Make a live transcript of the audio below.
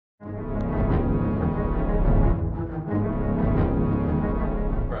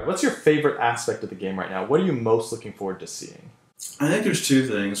what's your favorite aspect of the game right now? What are you most looking forward to seeing? I think there's two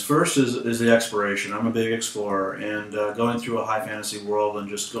things. First is the exploration. I'm a big explorer, and going through a high fantasy world and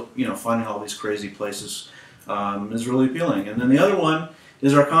just finding all these crazy places is really appealing. And then the other one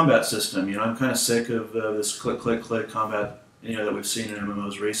is our combat system. I'm kind of sick of this click combat that we've seen in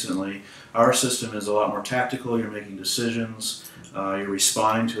MMOs recently. Our system is a lot more tactical. You're making decisions, you're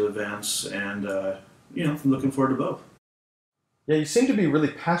responding to events, and I'm looking forward to both. Yeah, you seem to be really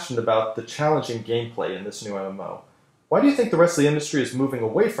passionate about the challenging gameplay in this new MMO. Why do you think the rest of the industry is moving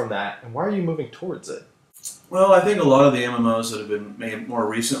away from that, and why are you moving towards it? Well, I think a lot of the MMOs that have been made more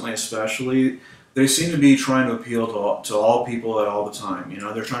recently especially, they seem to be trying to appeal to all people at all the time.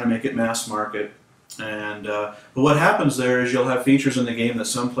 They're trying to make it mass market. And but what happens there is you'll have features in the game that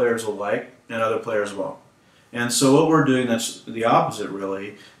some players will like and other players won't. And so what we're doing that's the opposite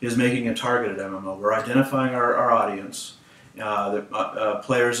really is making a targeted MMO. We're identifying our audience.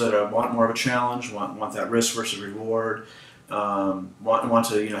 Players that want more of a challenge, want that risk versus reward, want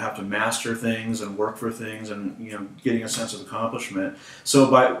to have to master things and work for things, and getting a sense of accomplishment.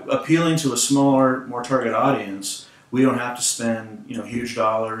 So by appealing to a smaller, more targeted audience, we don't have to spend huge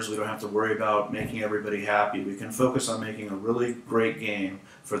dollars. We don't have to worry about making everybody happy. We can focus on making a really great game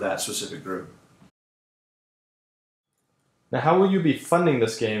for that specific group. Now, how will you be funding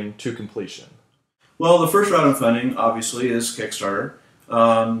this game to completion? Well, the first round of funding, obviously, is Kickstarter.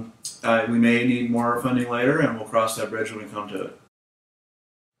 We may need more funding later, and we'll cross that bridge when we come to it.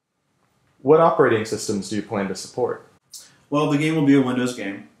 What operating systems do you plan to support? Well, the game will be a Windows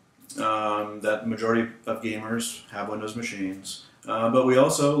game. That majority of gamers have Windows machines. But we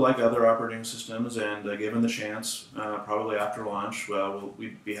also like other operating systems, and given the chance, probably after launch,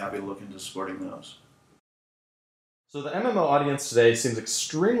 we'd be happy to look into supporting those. So the MMO audience today seems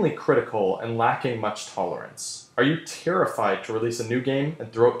extremely critical and lacking much tolerance. Are you terrified to release a new game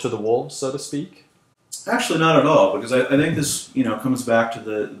and throw it to the wolves, so to speak? Actually, not at all, because I think this comes back to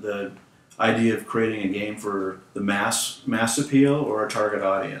the idea of creating a game for the mass appeal or a target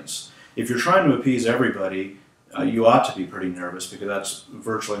audience. If you're trying to appease everybody, you ought to be pretty nervous, because that's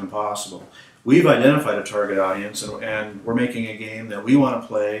virtually impossible. We've identified a target audience, and we're making a game that we want to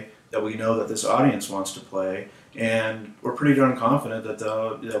play, that we know that this audience wants to play, and we're pretty darn confident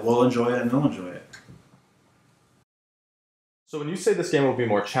that we'll enjoy it and they'll enjoy it. So when you say this game will be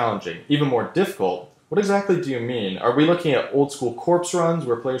more challenging, even more difficult, what exactly do you mean? Are we looking at old school corpse runs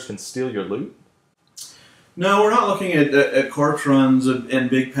where players can steal your loot? No, we're not looking at corpse runs and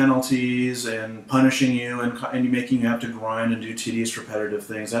big penalties and punishing you and making you have to grind and do tedious repetitive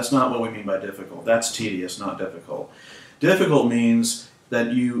things. That's not what we mean by difficult. That's tedious, not difficult. Difficult means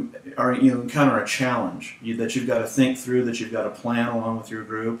that you encounter a challenge, that you've got to think through, that you've got to plan along with your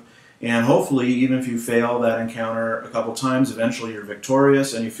group, and hopefully, even if you fail that encounter a couple times, eventually you're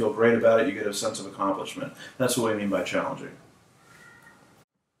victorious and you feel great about it, you get a sense of accomplishment. That's what we mean by challenging.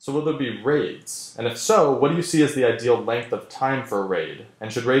 So will there be raids? And if so, what do you see as the ideal length of time for a raid? And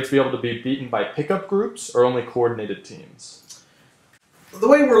should raids be able to be beaten by pickup groups or only coordinated teams? The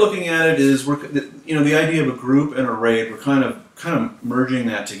way we're looking at it is, the idea of a group and a raid, we're kind of merging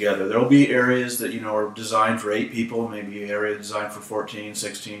that together. There'll be areas that are designed for 8 people, maybe an area designed for 14,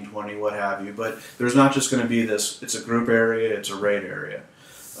 16, 20, what have you. But there's not just going to be this. It's a group area. It's a raid area.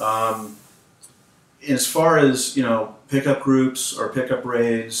 As far as pickup groups or pickup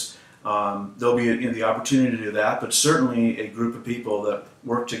raids, there'll be the opportunity to do that. But certainly, a group of people that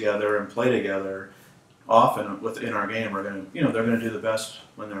work together and play together often within our game are going to, they're going to do the best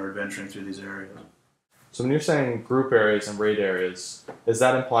when they're adventuring through these areas. So when you're saying group areas and raid areas, is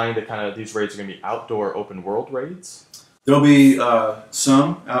that implying that these raids are going to be outdoor open world raids? There'll be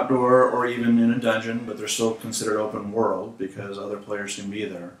some outdoor or even in a dungeon, but they're still considered open world because other players can be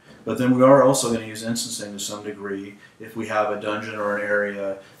there. But then we are also going to use instancing to some degree if we have a dungeon or an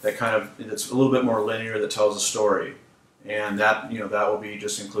area that's a little bit more linear, that tells a story, and that that will be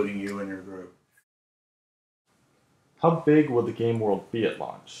just including you and your group. How big will the game world be at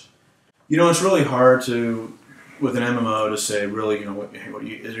launch? It's really hard with an MMO to say really, are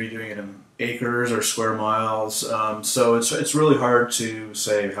you doing it in acres or square miles? So it's really hard to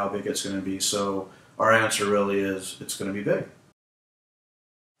say how big it's going to be. So our answer really is it's going to be big.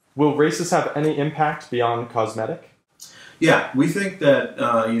 Will races have any impact beyond cosmetic? Yeah, we think that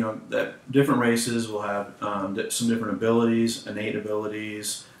that different races will have some different abilities, innate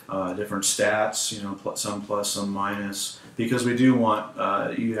abilities, different stats. Some plus, some minus, because we do want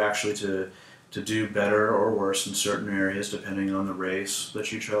you actually to do better or worse in certain areas depending on the race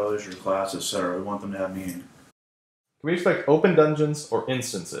that you chose, your class, etc. We want them to have meaning. Can we expect open dungeons or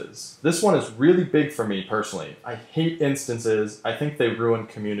instances? This one is really big for me personally. I hate instances. I think they ruin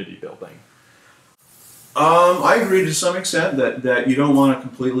community building. I agree to some extent that you don't want a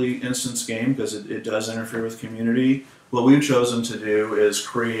completely instance game because it does interfere with community. What we've chosen to do is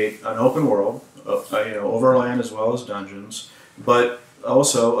create an open world, overland as well as dungeons, but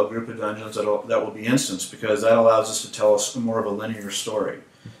also a group of dungeons that will be instance, because that allows us to tell us more of a linear story.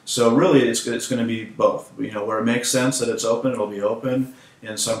 So really, it's going to be both. Where it makes sense that it's open, it'll be open.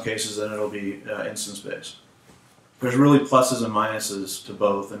 In some cases, then it'll be instance-based. There's really pluses and minuses to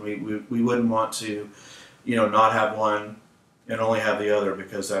both, and we wouldn't want to, not have one and only have the other,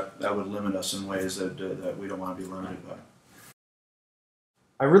 because that would limit us in ways that we don't want to be limited by.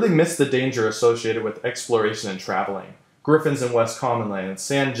 I really miss the danger associated with exploration and traveling. Griffins in West Commonland,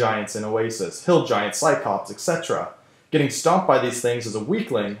 sand giants in Oasis, hill giants, cyclops, etc. Getting stomped by these things as a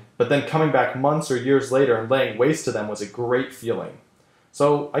weakling, but then coming back months or years later and laying waste to them was a great feeling.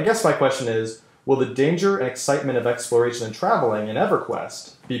 So I guess my question is, will the danger and excitement of exploration and traveling in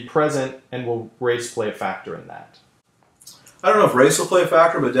EverQuest be present, and will race play a factor in that? I don't know if race will play a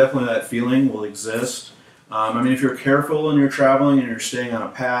factor, but definitely that feeling will exist. If you're careful and you're traveling and you're staying on a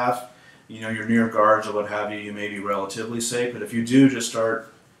path, you're near guards or what have you, you may be relatively safe. But if you do just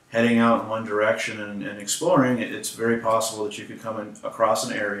start heading out in one direction and exploring, it's very possible that you could come across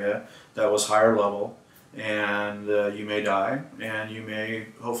an area that was higher level, and you may die, and you may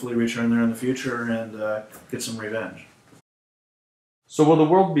hopefully return there in the future and get some revenge. So will the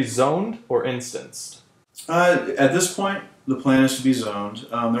world be zoned or instanced? At this point, the plan is to be zoned.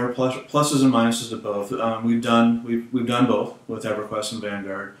 There are pluses and minuses to both. We've done both with EverQuest and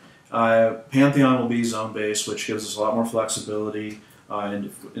Vanguard. Pantheon will be zone-based, which gives us a lot more flexibility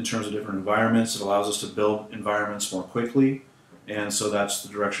in terms of different environments. It allows us to build environments more quickly, and so that's the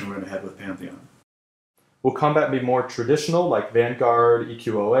direction we're going to head with Pantheon. Will combat be more traditional, like Vanguard,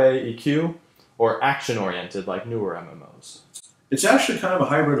 EQOA, EQ, or action-oriented, like newer MMOs? It's actually kind of a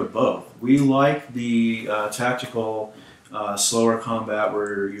hybrid of both. We like the tactical, slower combat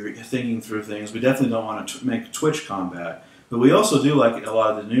where you're thinking through things. We definitely don't want to make Twitch combat. But we also do like a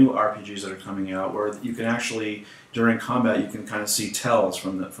lot of the new RPGs that are coming out, where you can actually, during combat, you can kind of see tells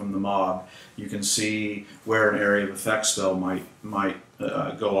from the mob. You can see where an area of effect spell might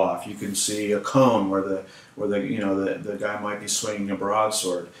go off. You can see a cone where the guy might be swinging a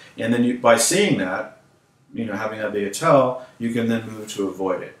broadsword, and then by seeing that, having that be a tell, you can then move to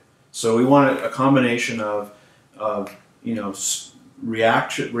avoid it. So we want a combination of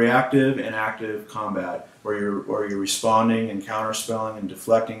reactive and active combat, where you're responding and counterspelling and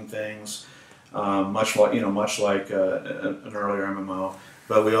deflecting things, much like an earlier MMO.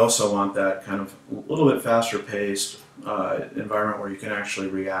 But we also want that kind of a little bit faster paced environment where you can actually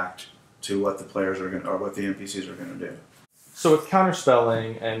react to what the players are going, or what the NPCs are going to do. So with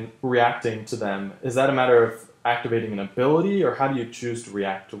counterspelling and reacting to them, is that a matter of activating an ability, or how do you choose to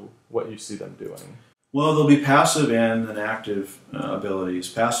react to what you see them doing? Well, there'll be passive and then active abilities.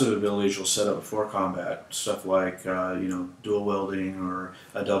 Passive abilities you'll set up before combat, stuff like dual wielding or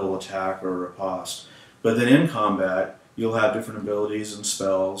a double attack or a riposte. But then in combat, you'll have different abilities and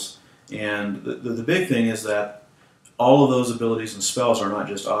spells. And the big thing is that all of those abilities and spells are not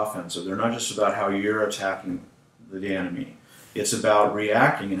just offensive. They're not just about how you're attacking the enemy. It's about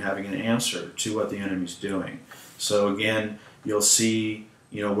reacting and having an answer to what the enemy's doing. So again, you'll see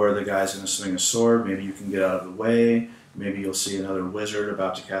where the guy's going to swing a sword. Maybe you can get out of the way. Maybe you'll see another wizard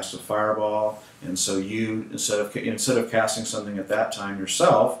about to cast a fireball, and so you, instead of casting something at that time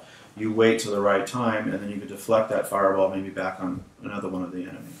yourself, you wait till the right time, and then you can deflect that fireball maybe back on another one of the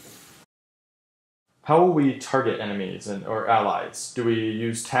enemy. How will we target enemies or allies? Do we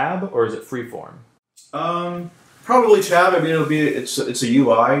use tab, or is it freeform? Probably tab. It's a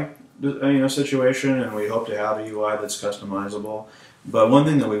UI situation, and we hope to have a UI that's customizable. But one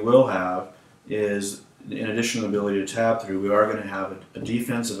thing that we will have is, in addition to the ability to tab through, we are going to have a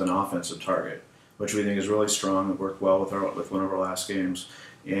defensive and offensive target, which we think is really strong. It worked well with one of our last games,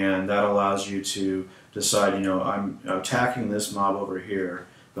 and that allows you to decide, I'm attacking this mob over here,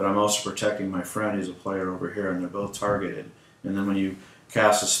 but I'm also protecting my friend who's a player over here, and they're both targeted. And then when you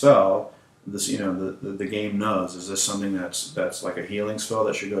cast a spell, this the game knows, is this something that's like a healing spell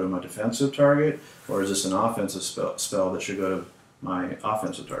that should go to my defensive target, or is this an offensive spell that should go to my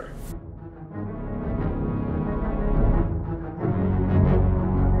offensive target?